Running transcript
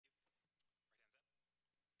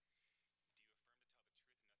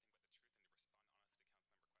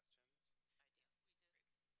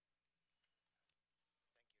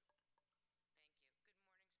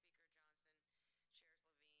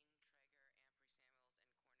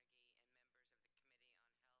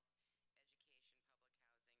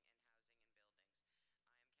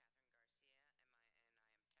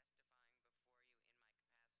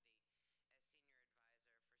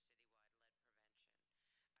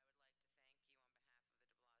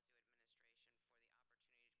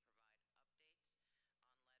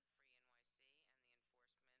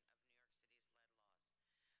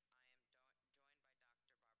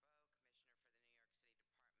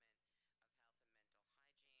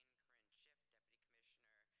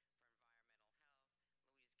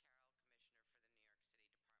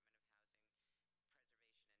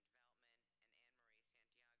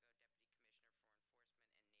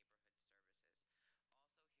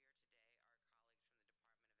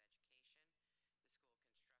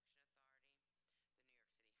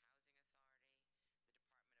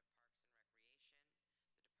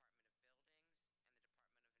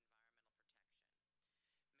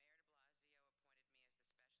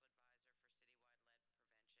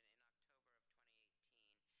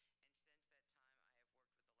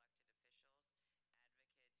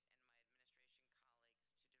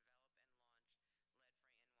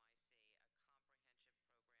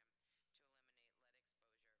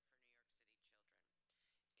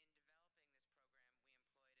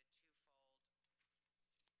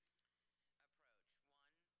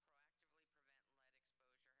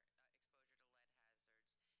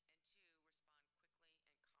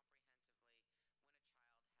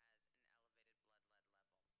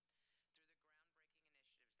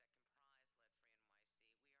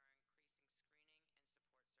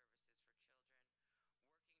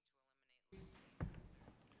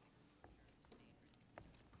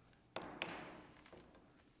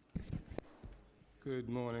Good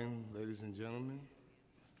morning, ladies and gentlemen.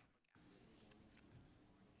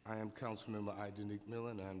 I am Councilmember Idanique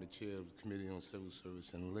Miller, and I am the chair of the Committee on Civil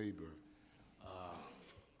Service and Labor.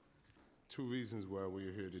 Two reasons why we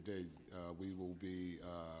are here today. We will be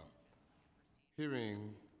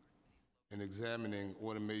hearing and examining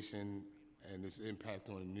automation and its impact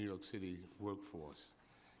on the New York City workforce.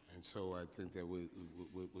 And so I think that we're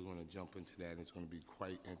going to jump into that, and it's going to be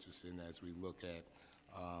quite interesting as we look at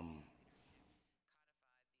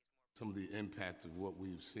some of the impact of what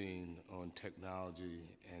we've seen on technology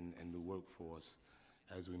and the workforce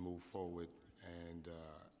as we move forward and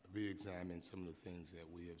re-examine some of the things that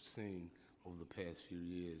we have seen over the past few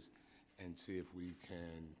years and see if we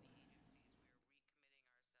can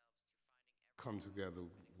come together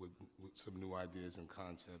with some new ideas and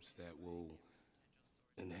concepts that will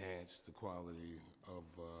enhance the quality of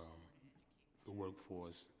the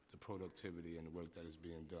workforce, the productivity, and the work that is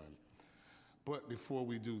being done. But before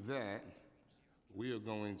we do that, we are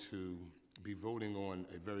going to be voting on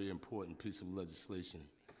a very important piece of legislation,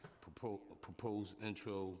 proposed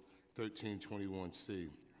intro 1321C.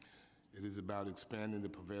 It is about expanding the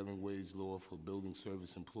prevailing wage law for building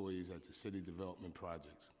service employees at the city development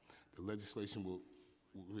projects. The legislation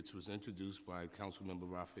which was introduced by Councilmember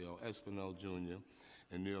Raphael Espinel Jr.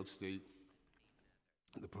 in New York State,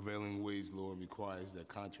 the prevailing wage law requires that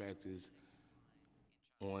contractors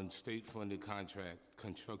on state-funded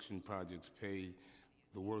construction projects pay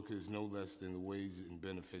the workers no less than the wage and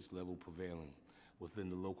benefits level prevailing within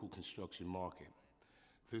the local construction market.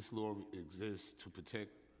 This law exists to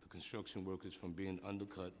protect the construction workers from being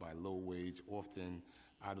undercut by low-wage, often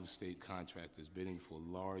out-of-state contractors bidding for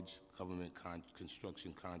large government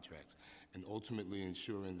construction contracts, and ultimately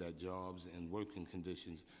ensuring that jobs and working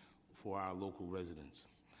conditions for our local residents.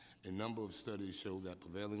 A number of studies show that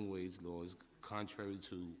prevailing wage laws, contrary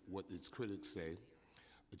to what its critics say,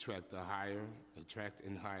 attract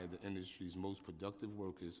and hire the industry's most productive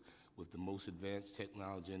workers with the most advanced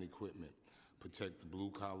technology and equipment, protect the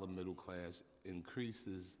blue-collar middle class,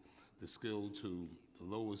 increases the skill to the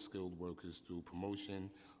lower skilled workers through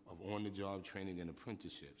promotion of on-the-job training and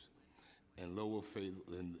apprenticeships, and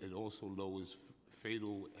it also lowers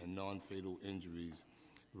fatal and non-fatal injuries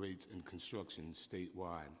rates in construction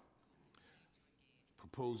statewide.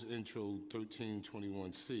 Proposed intro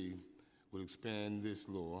 1321C would expand this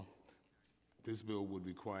law. This bill would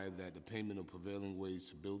require that the payment of prevailing wage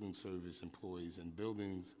to building service employees in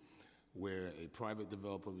buildings where a private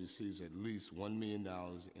developer receives at least $1 million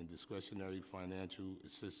in discretionary financial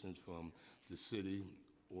assistance from the city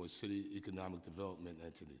or city economic development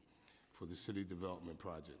entity for the city development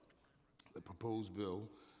project. The proposed bill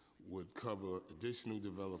would cover additional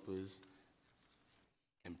developers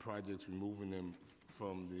and projects, removing them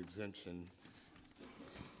from the exemption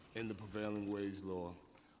in the prevailing wage law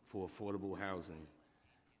for affordable housing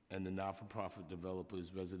and the not-for-profit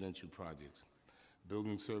developers' residential projects.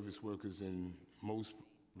 Building service workers in most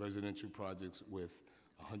residential projects with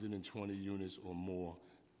 120 units or more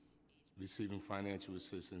receiving financial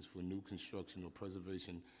assistance for new construction or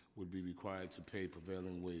preservation would be required to pay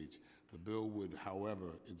prevailing wage. The bill would, however,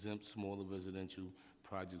 exempt smaller residential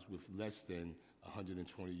projects with less than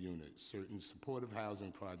 120 units, certain supportive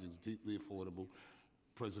housing projects, deeply affordable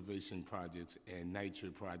preservation projects, and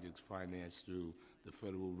NYCC projects financed through the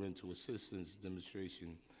Federal Rental Assistance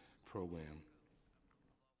Demonstration Program.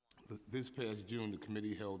 This past June, the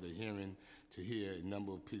committee held a hearing to hear a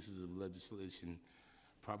number of pieces of legislation.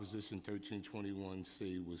 Proposition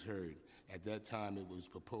 1321C was heard. At that time, it was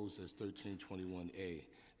proposed as 1321A.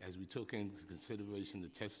 As we took into consideration the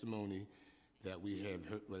testimony that we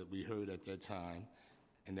heard at that time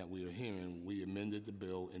and that we are hearing, we amended the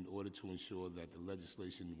bill in order to ensure that the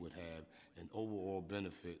legislation would have an overall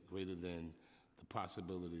benefit greater than the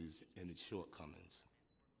possibilities and its shortcomings.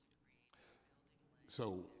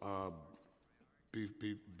 So,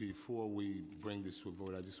 before we bring this to a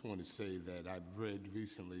vote, I just want to say that I've read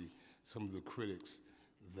recently some of the critics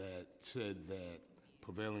that said that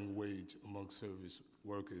prevailing wage among service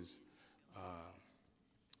workers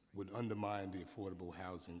would undermine the affordable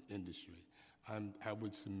housing industry. I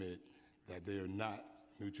would submit that they are not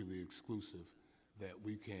mutually exclusive, that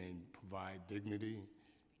we can provide dignity,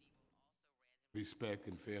 respect,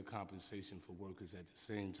 and fair compensation for workers at the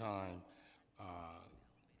same time,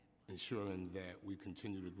 ensuring that we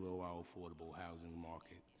continue to grow our affordable housing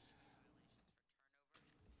market.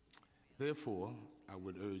 Therefore, I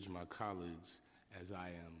would urge my colleagues, as I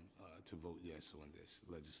am, to vote yes on this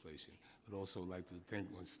legislation. I'd also like to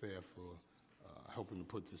thank my staff for helping to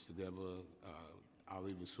put this together.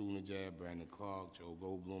 Ali Rasulnajad, Brandon Clark, Joe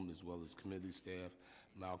Goldblum, as well as committee staff,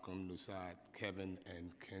 Malcolm, Nusat, Kevin,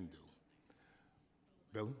 and Kendall.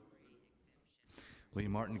 Billy?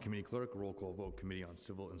 William Martin, Committee Clerk. Roll call vote. Committee on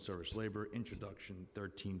Civil and Service Labor. Introduction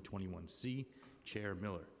 1321C. Chair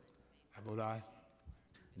Miller. I vote aye.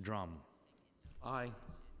 Drum. Aye.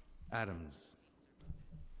 Adams.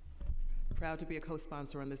 Proud to be a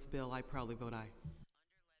co-sponsor on this bill. I proudly vote aye.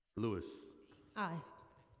 Lewis. Aye.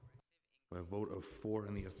 By a vote of 4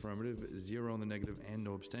 in the affirmative, 0 in the negative, and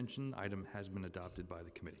no abstention, item has been adopted by the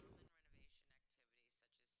committee.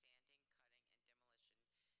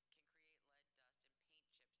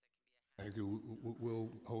 Thank you. We'll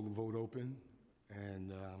hold the vote open,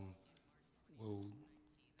 and we'll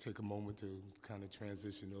take a moment to kind of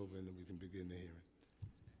transition over, and then we can begin the hearing.